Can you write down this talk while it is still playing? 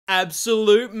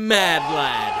absolute mad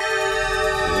lad.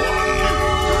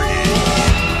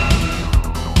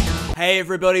 Hey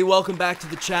everybody, welcome back to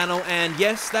the channel, and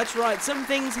yes, that's right, some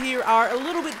things here are a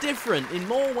little bit different in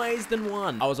more ways than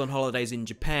one. I was on holidays in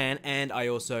Japan, and I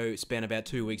also spent about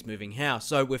 2 weeks moving house,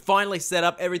 so we're finally set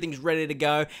up, everything's ready to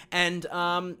go, and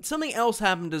something else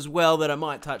happened as well that I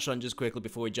might touch on just quickly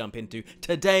before we jump into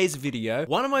today's video.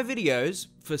 One of my videos,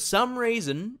 for some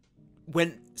reason,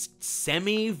 went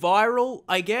semi-viral,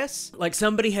 I guess. Like,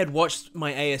 somebody had watched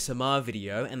my ASMR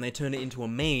video and they turned it into a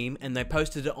meme and they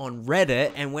posted it on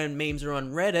Reddit, and when memes are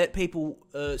on Reddit, people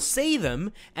see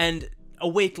them, and a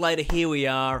week later, here we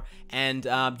are, and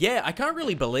yeah, I can't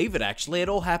really believe it, actually. It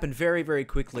all happened very, very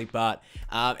quickly, but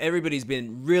everybody's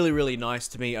been really, really nice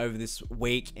to me over this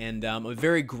week, and I'm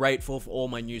very grateful for all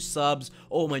my new subs,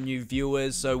 all my new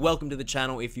viewers, so welcome to the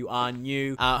channel if you are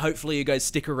new. Hopefully you guys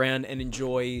stick around and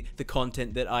enjoy the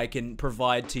content that I can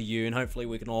provide to you, and hopefully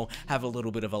we can all have a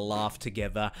little bit of a laugh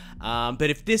together.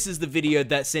 But if this is the video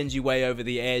that sends you way over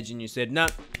the edge and you said, no,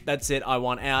 that's it, I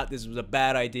want out, this was a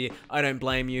bad idea, I don't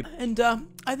blame you, and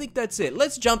I think that's it.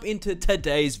 Let's jump into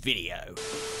today's video.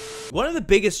 One of the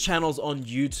biggest channels on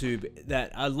YouTube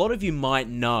that a lot of you might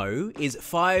know is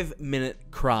 5-Minute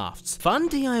Crafts. Fun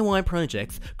DIY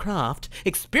projects, craft,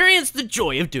 experience the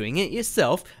joy of doing it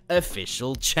yourself,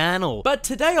 official channel. But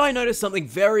today I noticed something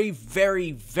very,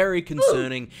 very, very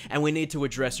concerning, and we need to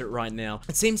address it right now.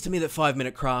 It seems to me that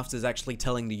 5-Minute Crafts is actually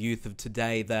telling the youth of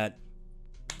today that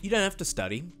you don't have to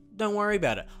study. Don't worry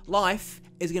about it. Life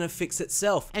is gonna fix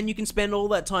itself, and you can spend all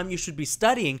that time you should be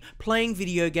studying, playing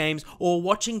video games, or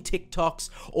watching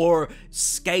TikToks, or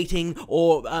skating,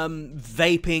 or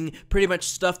vaping, pretty much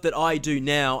stuff that I do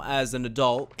now as an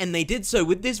adult. And they did so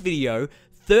with this video,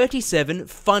 37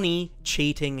 funny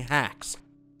cheating hacks.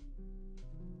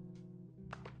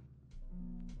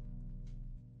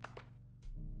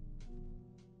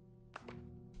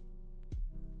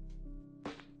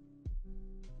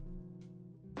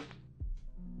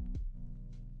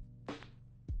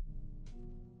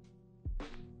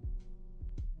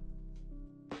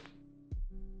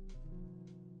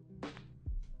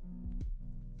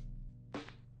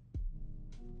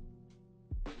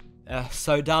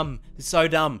 So dumb. It's so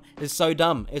dumb. It's so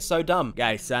dumb. It's so dumb.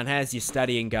 Okay, son, how's your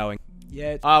studying going?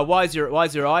 Yeah. Why is your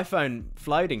iPhone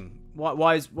floating?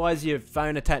 Why is your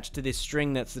phone attached to this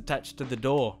string that's attached to the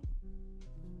door?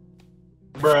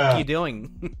 Bruh. What are you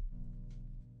doing?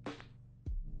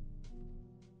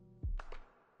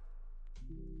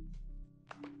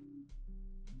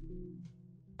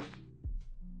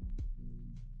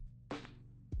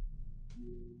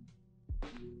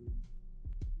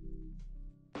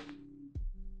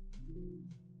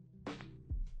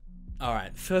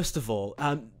 Alright, first of all,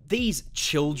 these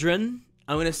children,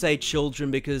 I'm gonna say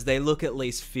children because they look at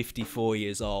least 54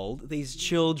 years old. These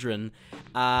children,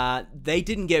 they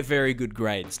didn't get very good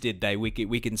grades, did they? We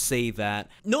can see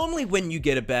that. Normally when you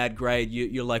get a bad grade,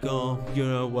 you're like, oh, you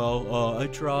know, well, I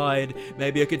tried.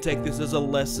 Maybe I could take this as a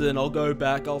lesson. I'll go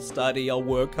back, I'll study, I'll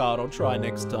work hard, I'll try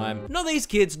next time. Not these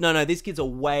kids, no, these kids are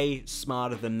way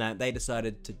smarter than that. They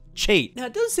decided to cheat. Now,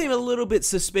 it does seem a little bit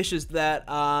suspicious that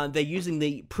they're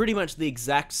using pretty much the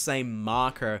exact same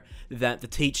marker that the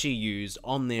teacher used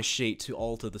on their sheet to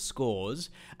alter the scores.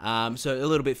 So a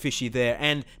little bit fishy there.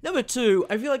 And number two,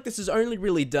 I feel like this is only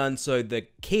really done so the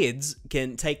kids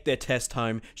can take their test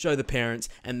home, show the parents,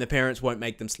 and the parents won't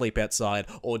make them sleep outside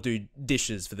or do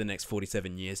dishes for the next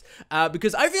 47 years.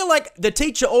 Because I feel like the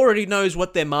teacher already knows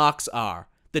what their marks are.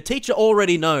 The teacher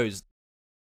already knows.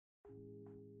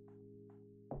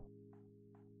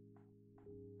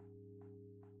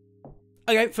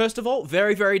 Okay, first of all,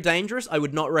 very, very dangerous. I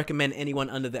would not recommend anyone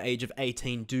under the age of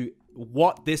 18 do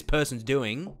what this person's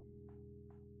doing.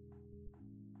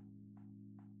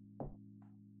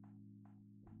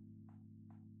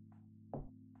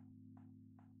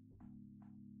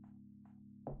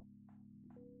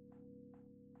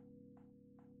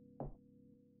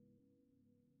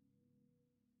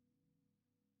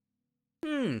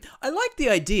 I like the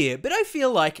idea, but I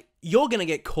feel like you're gonna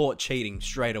get caught cheating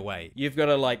straight away. You've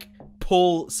gotta, like,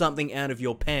 pull something out of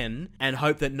your pen and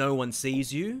hope that no one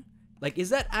sees you. Like,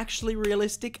 is that actually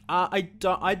realistic? I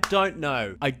don't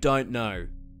know. I don't know.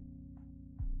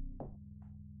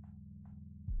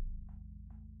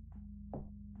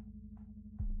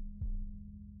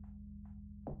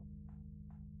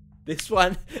 This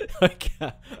one,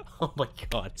 okay, oh my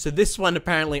god. So this one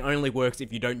apparently only works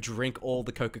if you don't drink all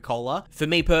the Coca-Cola. For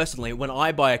me personally, when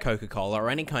I buy a Coca-Cola or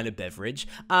any kind of beverage,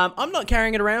 I'm not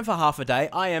carrying it around for half a day.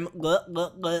 I'm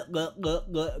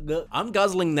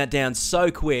guzzling that down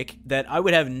so quick that I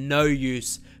would have no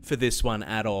use for this one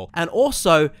at all. And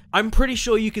also, I'm pretty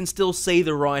sure you can still see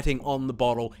the writing on the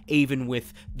bottle, even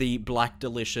with the black,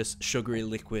 delicious, sugary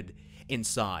liquid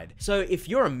inside. So if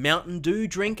you're a Mountain Dew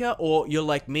drinker, or you're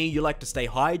like me, you like to stay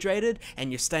hydrated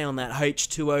and you stay on that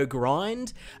H2O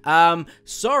grind,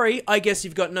 sorry, I guess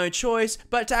you've got no choice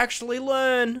but to actually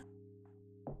learn.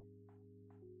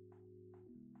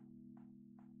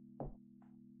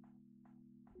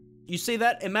 You see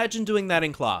that? Imagine doing that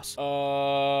in class.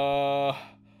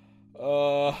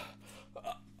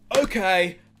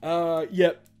 Okay,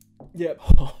 yep.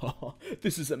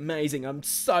 This is amazing. I'm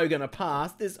so gonna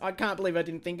pass. I can't believe I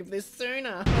didn't think of this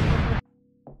sooner.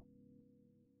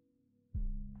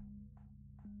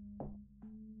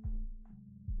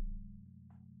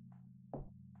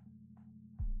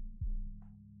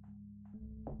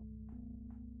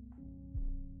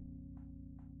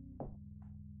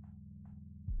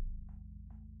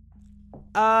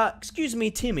 Excuse me,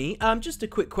 Timmy. Just a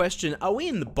quick question. Are we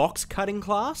in the box cutting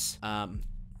class?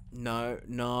 No.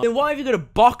 Then why have you got a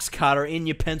box cutter in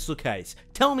your pencil case?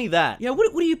 Tell me that. Yeah,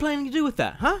 what are you planning to do with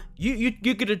that, huh? You're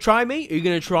gonna try me? Are you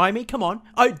gonna try me? Come on.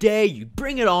 I dare you.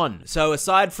 Bring it on. So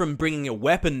aside from bringing a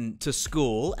weapon to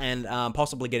school and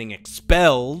possibly getting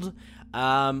expelled,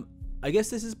 I guess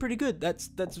this is pretty good. That's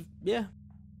yeah.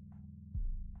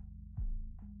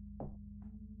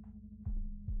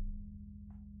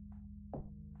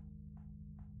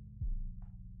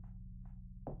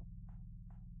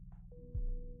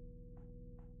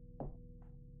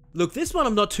 Look, this one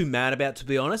I'm not too mad about, to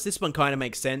be honest. This one kind of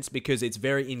makes sense because it's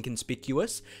very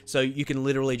inconspicuous. So you can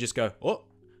literally just go, oh.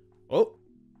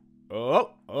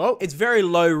 It's very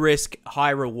low risk,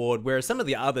 high reward, whereas some of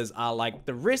the others are like,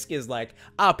 the risk is like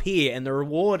up here and the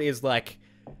reward is like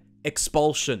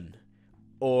expulsion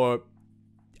or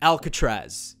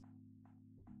Alcatraz.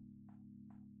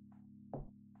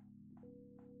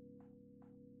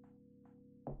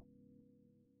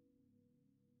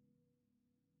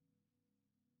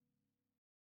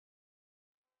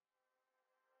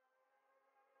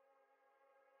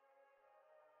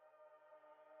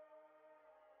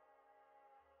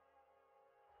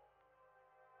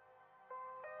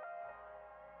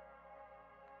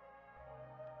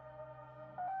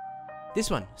 This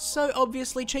one, so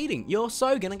obviously cheating. You're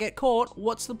so gonna get caught,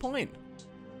 what's the point?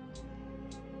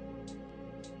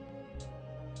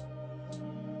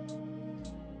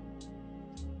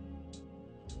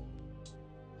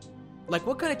 Like,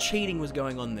 what kind of cheating was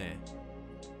going on there?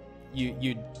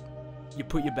 You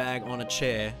put your bag on a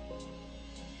chair.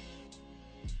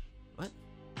 What?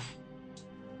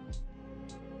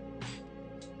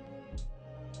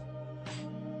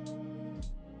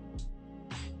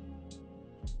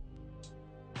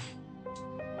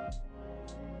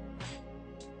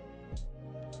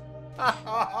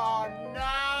 Oh,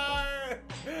 no!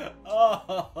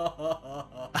 Oh.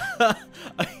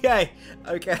 Okay.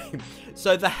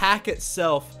 So the hack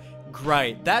itself,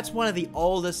 great. That's one of the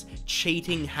oldest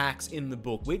cheating hacks in the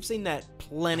book. We've seen that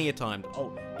plenty of times.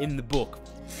 Oh, in the book.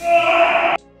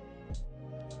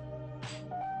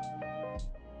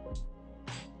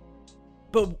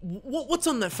 But what's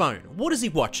on that phone? What is he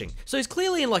watching? So he's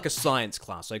clearly in like a science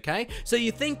class, okay? So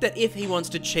you think that if he wants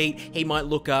to cheat, he might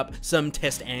look up some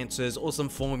test answers or some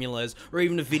formulas or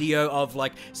even a video of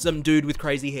like some dude with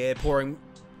crazy hair pouring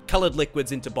colored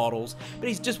liquids into bottles. But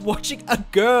he's just watching a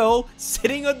girl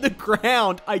sitting on the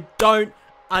ground. I don't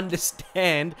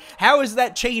understand. How is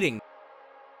that cheating?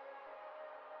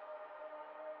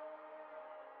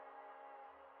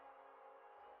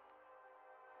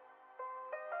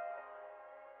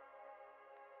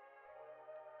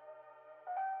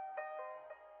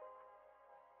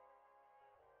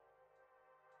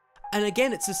 And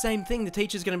again, it's the same thing. The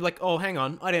teacher's going to be like, oh, hang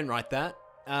on, I didn't write that.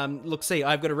 Look, see,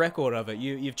 I've got a record of it.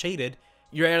 You've cheated.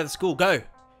 You're out of the school. Go.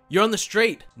 You're on the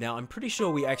street. Now, I'm pretty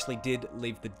sure we actually did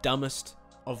leave the dumbest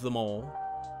of them all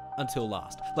until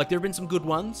last. Like, there have been some good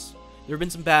ones. There have been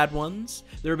some bad ones.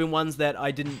 There have been ones that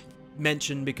I didn't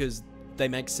mention because they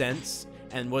make sense.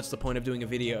 And what's the point of doing a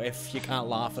video if you can't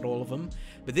laugh at all of them?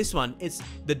 But this one is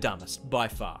the dumbest by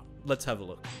far. Let's have a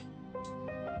look.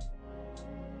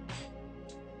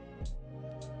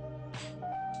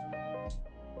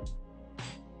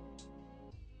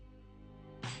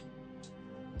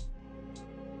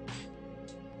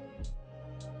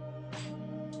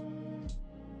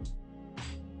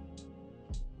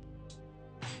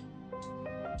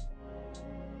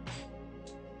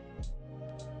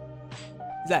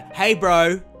 Hey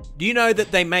bro, do you know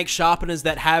that they make sharpeners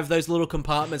that have those little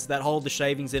compartments that hold the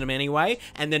shavings in them anyway,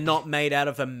 and they're not made out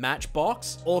of a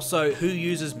matchbox? Also, who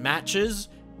uses matches?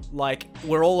 Like,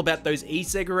 we're all about those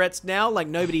e-cigarettes now. Like,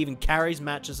 nobody even carries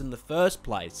matches in the first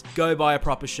place. Go buy a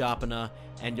proper sharpener,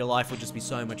 and your life will just be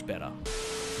so much better.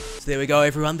 So there we go,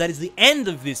 everyone. That is the end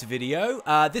of this video.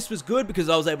 This was good because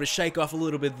I was able to shake off a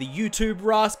little bit of the YouTube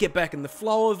rust, get back in the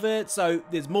flow of it. So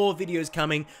there's more videos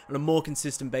coming on a more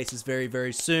consistent basis very,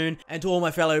 very soon. And to all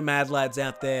my fellow mad lads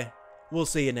out there, we'll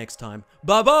see you next time.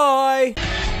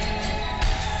 Bye-bye!